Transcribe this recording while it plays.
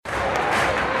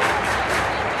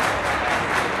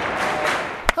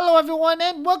everyone,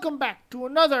 and welcome back to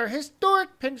another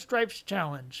historic Pinstripes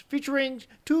Challenge, featuring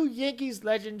two Yankees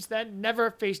legends that never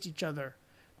faced each other.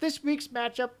 This week's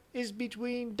matchup is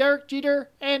between Derek Jeter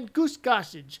and Goose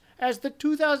Gossage, as the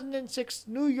 2006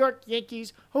 New York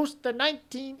Yankees host the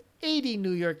 1980 New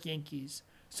York Yankees.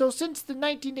 So since the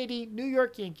 1980 New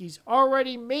York Yankees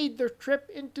already made their trip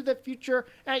into the future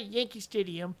at Yankee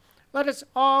Stadium, let us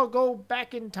all go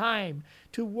back in time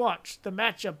to watch the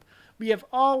matchup we have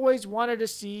always wanted to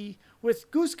see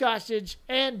with Goose Gossage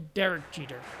and Derek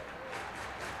Jeter.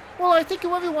 Well, I thank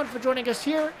you everyone for joining us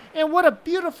here, and what a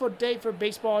beautiful day for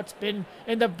baseball it's been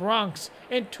in the Bronx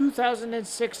in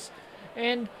 2006.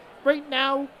 And right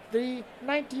now, the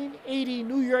 1980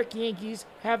 New York Yankees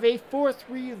have a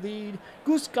 4-3 lead.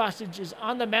 Goose Gossage is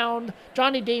on the mound,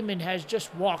 Johnny Damon has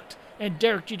just walked, and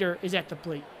Derek Jeter is at the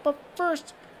plate. But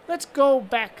first, let's go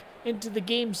back into the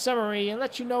game summary and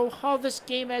let you know how this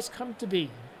game has come to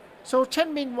be. So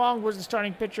Chien-Ming Wang was the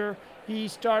starting pitcher. He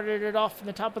started it off in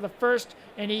the top of the first,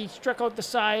 and he struck out the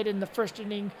side in the first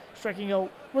inning, striking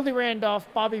out Willie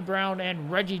Randolph, Bobby Brown,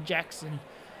 and Reggie Jackson.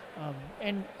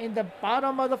 And in the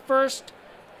bottom of the first,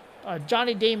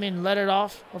 Johnny Damon led it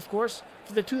off, of course,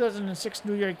 for the 2006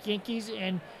 New York Yankees,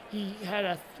 and he had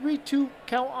a 3-2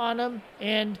 count on him,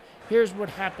 and here's what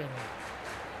happened.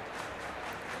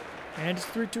 And it's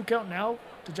 3-2 count now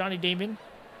to Johnny Damon.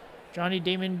 Johnny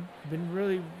Damon been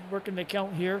really working the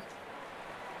count here.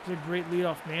 He's a great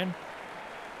leadoff man.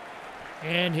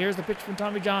 And here's the pitch from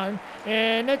Tommy John.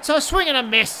 And it's a swing and a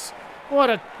miss. What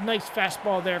a nice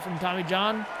fastball there from Tommy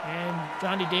John. And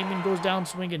Johnny Damon goes down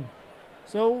swinging.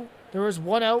 So there was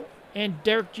one out and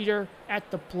Derek Jeter at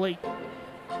the plate.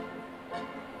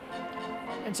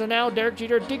 And so now Derek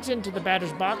Jeter digs into the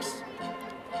batter's box.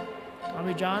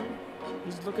 Tommy John,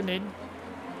 he's looking in,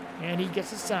 and he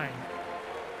gets a sign.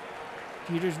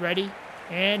 Jeter's ready,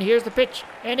 and here's the pitch,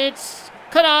 and it's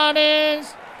cut on,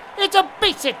 it's a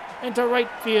base hit into right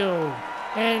field,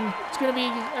 and it's going to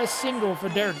be a single for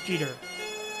Derek Jeter.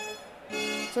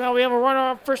 So now we have a runner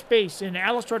on first base, and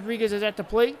Alex Rodriguez is at the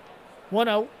plate. One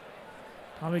out.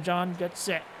 Tommy John gets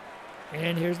set,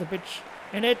 and here's the pitch.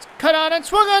 And it's cut on and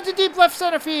swung on to deep left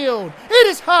center field. It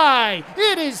is high.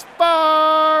 It is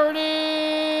far. It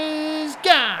is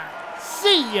gone.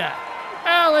 See ya.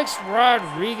 Alex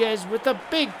Rodriguez with a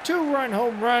big 2-run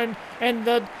home run. And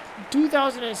the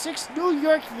 2006 New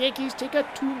York Yankees take a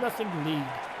 2-0 lead.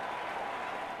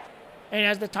 And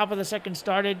as the top of the second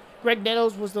started, Greg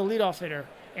Nettles was the leadoff hitter.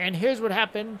 And here's what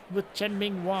happened with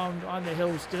Chien-Ming Wang on the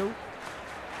hill still.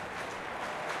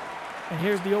 And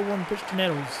here's the 0-1 pitch to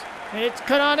Nettles. And it's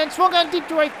cut on and swung on deep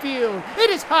to right field. It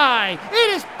is high.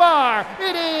 It is far.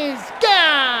 It is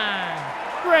gone.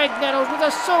 Greg Nettles with a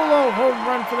solo home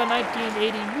run for the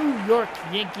 1980 New York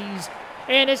Yankees.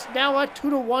 And it's now a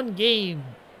 2-1 game.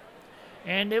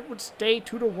 And it would stay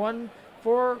 2-1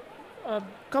 for a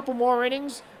couple more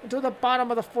innings until the bottom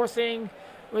of the fourth inning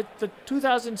with the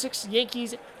 2006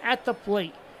 Yankees at the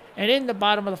plate. And in the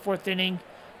bottom of the fourth inning,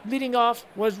 leading off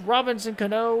was Robinson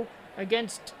Cano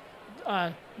against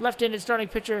left-handed starting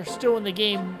pitcher still in the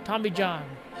game, Tommy John.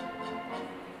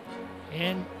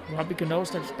 And Robbie Cano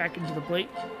steps back into the plate.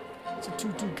 It's a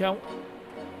 2-2 count.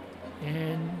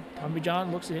 And Tommy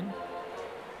John looks in.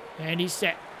 And he's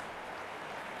set.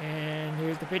 And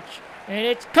here's the pitch. And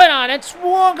it's cut on and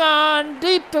swung on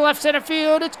deep to left center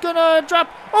field. It's going to drop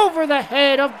over the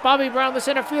head of Bobby Brown, the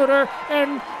center fielder.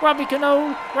 And Robbie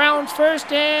Cano rounds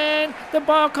first. And the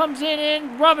ball comes in.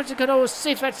 And Robinson Cano is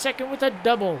safe at second with a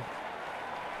double.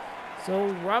 So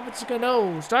Robinson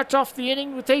Cano starts off the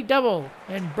inning with a double,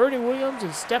 and Bernie Williams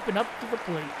is stepping up to the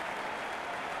plate.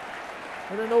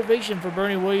 What an ovation for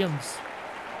Bernie Williams.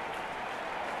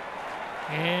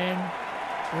 And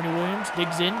Bernie Williams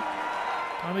digs in.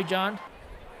 Tommy John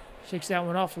shakes that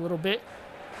one off a little bit.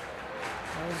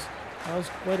 That was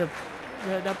quite a...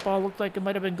 That ball looked like it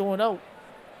might have been going out.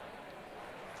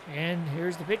 And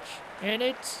here's the pitch. And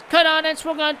it's cut on and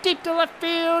swung on deep to left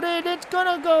field. And it's going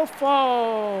to go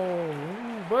foul.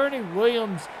 Ooh, Bernie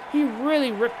Williams, he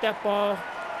really ripped that ball.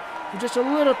 Just a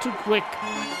little too quick.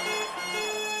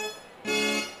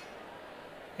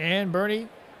 And Bernie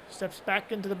steps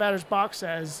back into the batter's box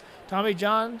as Tommy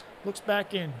John looks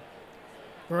back in.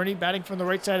 Bernie batting from the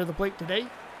right side of the plate today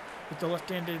with the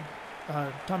left-handed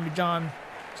Tommy John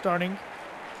starting.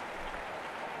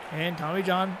 And Tommy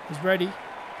John is ready.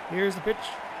 Here's the pitch,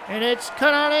 and it's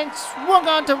cut on and swung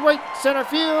on to right center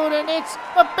field, and it's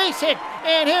a base hit.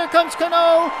 And here comes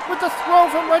Cano with the throw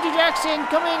from Reggie Jackson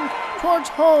coming towards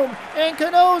home, and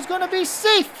Cano's going to be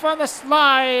safe on the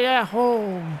slide at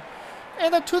home.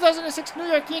 And the 2006 New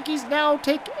York Yankees now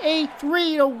take a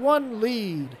 3-1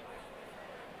 lead.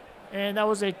 And that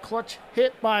was a clutch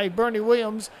hit by Bernie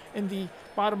Williams in the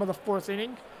bottom of the 4th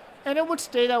inning. And it would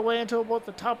stay that way until about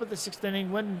the top of the 6th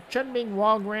inning when Chen-Ming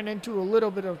Wang ran into a little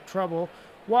bit of trouble.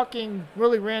 Walking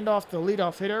Willie Randolph, the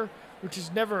leadoff hitter, which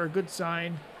is never a good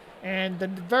sign. And the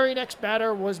very next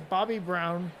batter was Bobby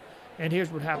Brown. And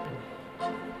here's what happened.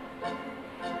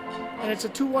 And it's a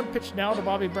 2-1 pitch now to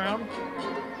Bobby Brown.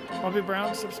 Bobby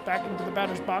Brown slips back into the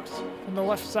batter's box from the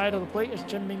left side of the plate as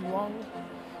Chen-Ming Wang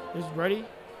is ready.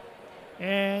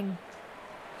 And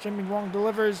Chen-Ming Wang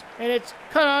delivers, and it's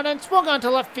cut on and swung onto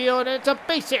left field, and it's a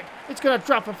base hit. It's going to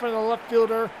drop in front of the left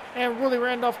fielder, and Willie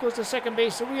Randolph goes to second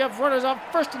base. So we have runners on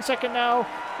first and second now,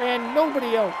 and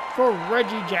nobody out for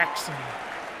Reggie Jackson.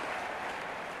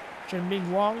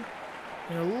 Chen-Ming Wang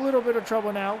in a little bit of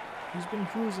trouble now. He's been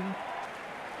cruising,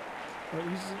 but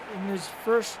he's in his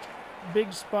first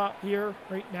big spot here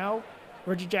right now.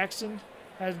 Reggie Jackson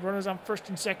has runners on first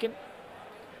and second.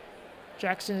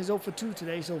 Jackson is 0 for 2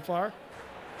 today so far.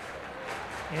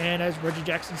 And as Reggie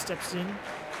Jackson steps in,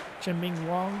 Chen-Ming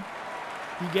Wang,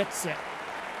 he gets set.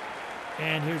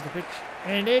 And here's the pitch.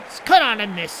 And it's cut on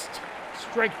and missed.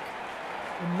 Strike.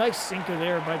 A nice sinker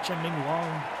there by Chen-Ming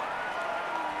Wang.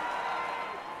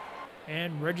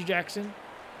 And Reggie Jackson,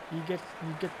 he gets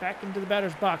back into the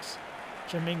batter's box.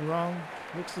 Chen-Ming Wang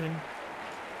looks in.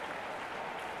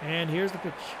 And here's the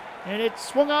pitch. And it's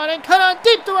swung on and cut on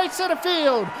deep to right center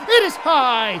field. It is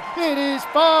high. It is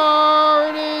far.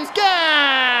 It is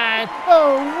gone.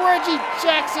 Oh, Reggie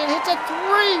Jackson hits a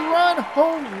 3-run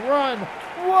home run.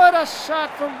 What a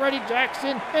shot from Reggie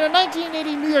Jackson. And the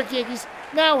 1980 New York Yankees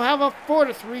now have a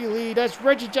 4-3 lead as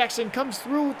Reggie Jackson comes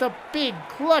through with a big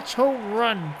clutch home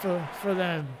run for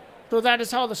them. So that is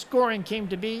how the scoring came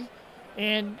to be.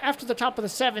 And after the top of the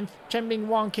 7th, Chen-Ming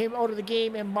Wang came out of the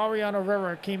game and Mariano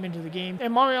Rivera came into the game.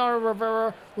 And Mariano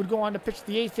Rivera would go on to pitch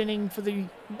the 8th inning for the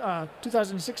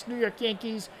 2006 New York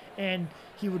Yankees, and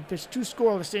he would pitch 2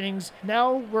 scoreless innings.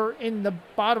 Now we're in the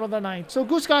bottom of the 9th. So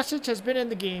Goose Gossage has been in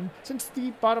the game since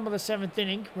the bottom of the 7th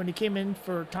inning when he came in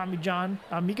for Tommy John.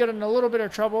 He got in a little bit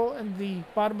of trouble in the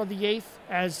bottom of the 8th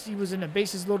as he was in a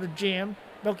bases-loaded jam.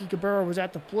 Melky Cabrera was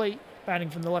at the plate, batting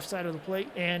from the left side of the plate,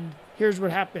 and here's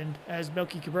what happened as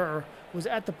Melky Cabrera was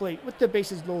at the plate with the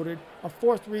bases loaded, a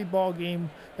 4-3 ball game,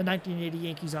 the 1980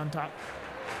 Yankees on top.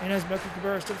 And as Melky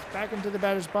Cabrera steps back into the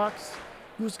batter's box,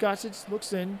 Goose Gossage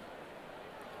looks in.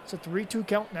 It's a 3-2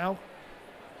 count now.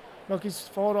 Melky's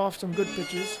fought off some good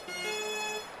pitches,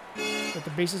 but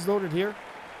the bases loaded here.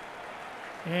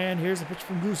 And here's the pitch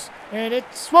from Goose, and it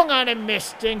swung on and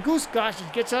missed, and Goose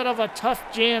Gossage gets out of a tough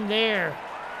jam there.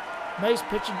 Nice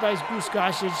pitching by Goose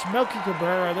Gossage. Melky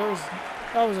Cabrera,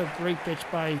 that was a great pitch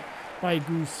by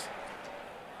Goose.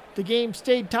 The game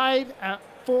stayed tied at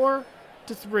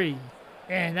 4-3,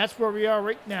 and that's where we are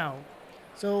right now.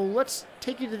 So let's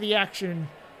take you to the action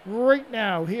right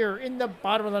now here in the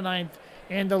bottom of the 9th,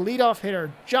 and the leadoff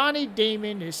hitter, Johnny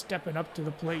Damon, is stepping up to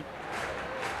the plate.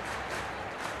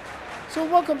 So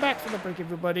welcome back from the break,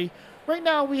 everybody. Right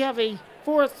now we have a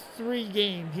 4-3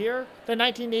 game here. The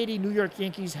 1980 New York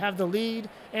Yankees have the lead,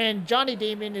 and Johnny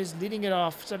Damon is leading it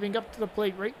off, stepping up to the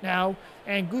plate right now,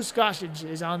 and Goose Gossage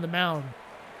is on the mound.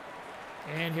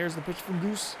 And here's the pitch from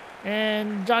Goose,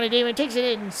 and Johnny Damon takes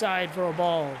it inside for a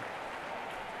ball.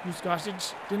 Goose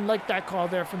Gossage didn't like that call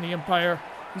there from the umpire.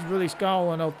 He's really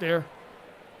scowling out there.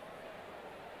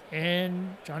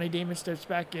 And Johnny Damon steps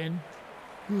back in.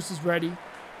 Goose is ready.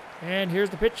 And here's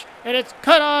the pitch, and it's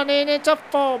cut on, and it's a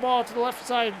foul ball to the left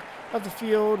side of the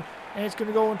field, and it's going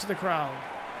to go into the crowd.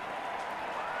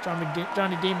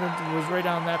 Johnny Damon was right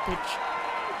on that pitch.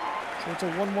 So it's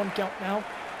a 1-1 count now.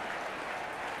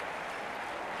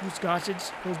 Goose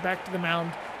Gossage goes back to the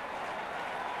mound.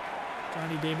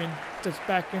 Johnny Damon steps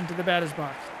back into the batter's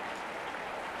box.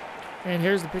 And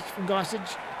here's the pitch from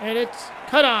Gossage, and it's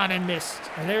cut on and missed.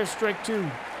 And there's strike 2. You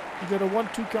got a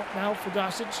 1-2 count now for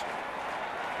Gossage.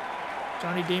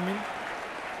 Johnny Damon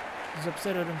is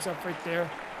upset at himself right there.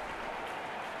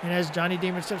 And as Johnny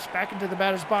Damon steps back into the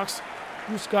batter's box,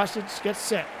 Goose Gossage gets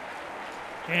set.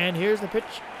 And here's the pitch,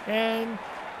 and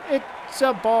it's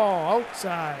a ball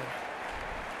outside.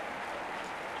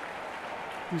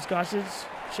 Goose Gossage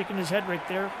shaking his head right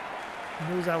there.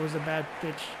 He knows that was a bad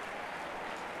pitch.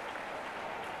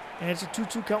 And it's a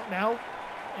 2-2 count now.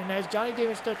 And as Johnny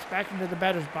Damon steps back into the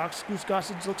batter's box, Goose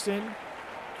Gossage looks in.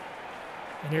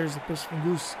 And here's the pitch from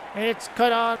Goose. And it's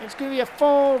cut on. It's going to be a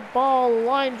full ball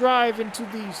line drive into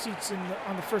the seats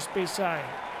on the first base side.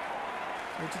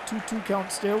 So it's a 2-2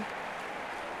 count still.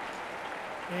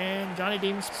 And Johnny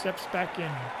Damon steps back in.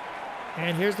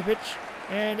 And here's the pitch.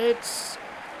 And it's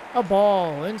a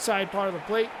ball inside part of the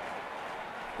plate.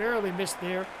 barely missed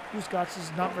there. Goose Gossage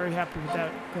is not very happy with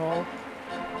that call.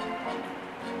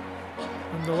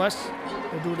 Nonetheless,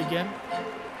 they'll do it again.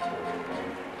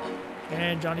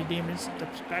 And Johnny Damon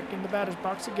steps back in the batter's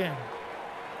box again.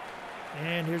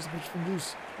 And here's the pitch from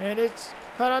Goose. And it's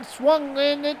cut on, swung,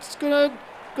 and it's going to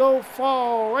go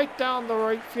fall right down the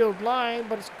right field line,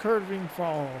 but it's curving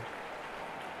fall.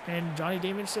 And Johnny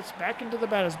Damon steps back into the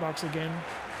batter's box again.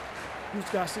 Goose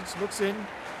Gossage looks in,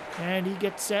 and he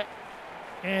gets set.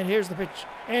 And here's the pitch.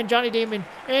 And Johnny Damon,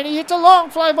 and he hits a long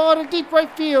fly ball to deep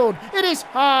right field. It is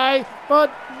high,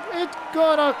 but it's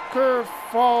gonna curve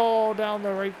fall down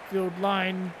the right field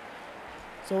line.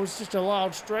 So it's just a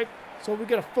loud strike. So we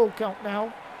get a full count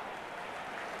now.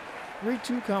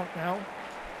 3-2 count now.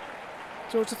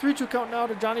 So it's a 3-2 count now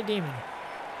to Johnny Damon.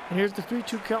 And here's the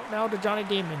 3-2 count now to Johnny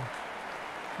Damon.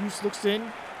 Goose looks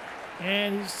in,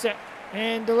 and he's set,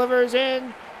 and delivers,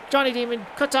 and Johnny Damon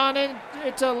cuts on, and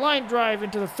it's a line drive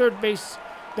into the third base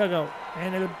dugout.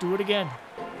 And they'll do it again.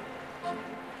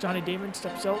 Johnny Damon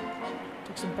steps out,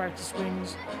 took some practice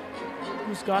swings.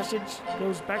 Goose Gossage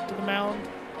goes back to the mound.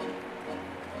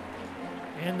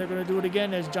 And they're going to do it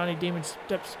again as Johnny Damon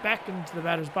steps back into the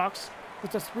batter's box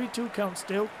with a 3-2 count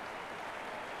still.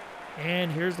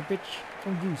 And here's the pitch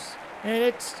from Goose. And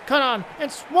it's cut on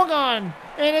and swung on.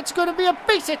 And it's going to be a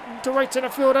base hit to right center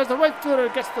field as the right fielder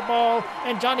gets the ball.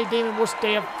 And Johnny Damon will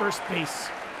stay at first base.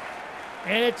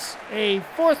 And it's a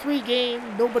 4-3 game,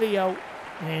 nobody out.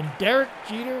 And Derek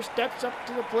Jeter steps up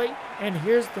to the plate. And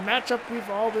here's the matchup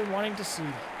we've all been wanting to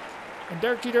see. And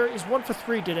Derek Jeter is 1 for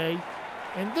 3 today.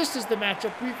 And this is the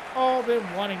matchup we've all been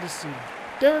wanting to see.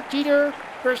 Derek Jeter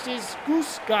versus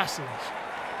Goose Gossage.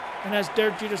 And as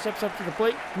Derek Jeter steps up to the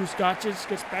plate, Goose Gossage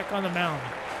gets back on the mound.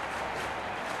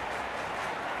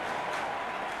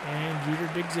 And Jeter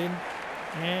digs in.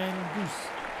 And Goose,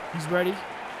 he's ready.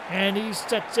 And he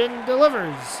sets and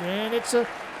delivers. And it's a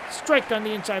strike on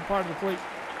the inside part of the plate.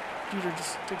 Jeter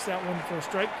just takes that one for a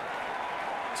strike.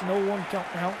 It's an 0-1 count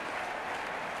now.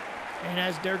 And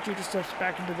as Derek Jeter steps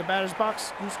back into the batter's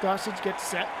box, Goose Gossage gets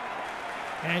set.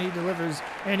 And he delivers.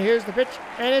 And here's the pitch.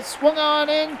 And it's swung on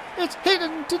in. It's hit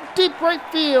into deep right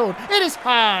field. It is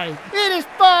high. It is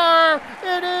far.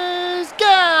 It is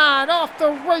gone off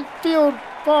the right field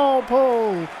ball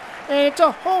pole. And it's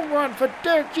a home run for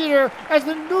Derek Jeter as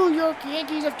the New York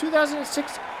Yankees of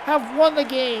 2006 have won the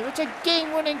game. It's a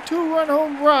game-winning 2-run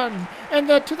home run. And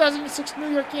the 2006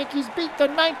 New York Yankees beat the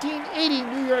 1980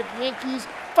 New York Yankees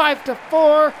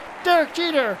 5-4. Derek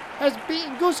Jeter has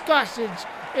beaten Goose Gossage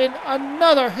in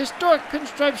another historic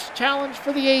Pinstripes challenge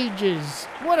for the ages.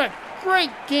 What a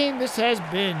great game this has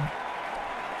been.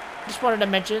 Just wanted to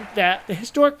mention that the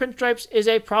Historic Pinstripes is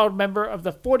a proud member of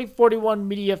the 4041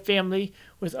 Media family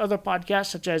with other podcasts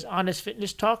such as Honest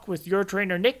Fitness Talk with your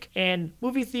trainer Nick and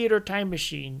Movie Theater Time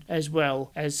Machine, as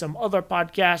well as some other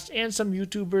podcasts and some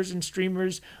YouTubers and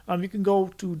streamers. You can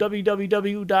go to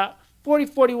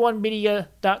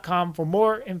www.4041media.com for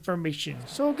more information.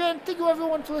 So again, thank you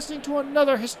everyone for listening to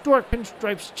another Historic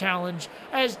Pinstripes challenge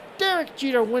as Derek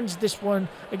Jeter wins this one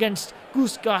against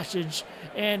Goose Gossage.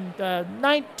 And the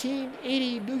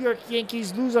 1980 New York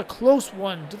Yankees lose a close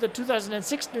one to the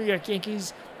 2006 New York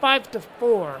Yankees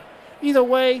 5-4. Either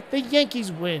way, the Yankees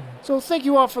win. So thank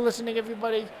you all for listening,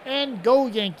 everybody, and go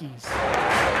Yankees.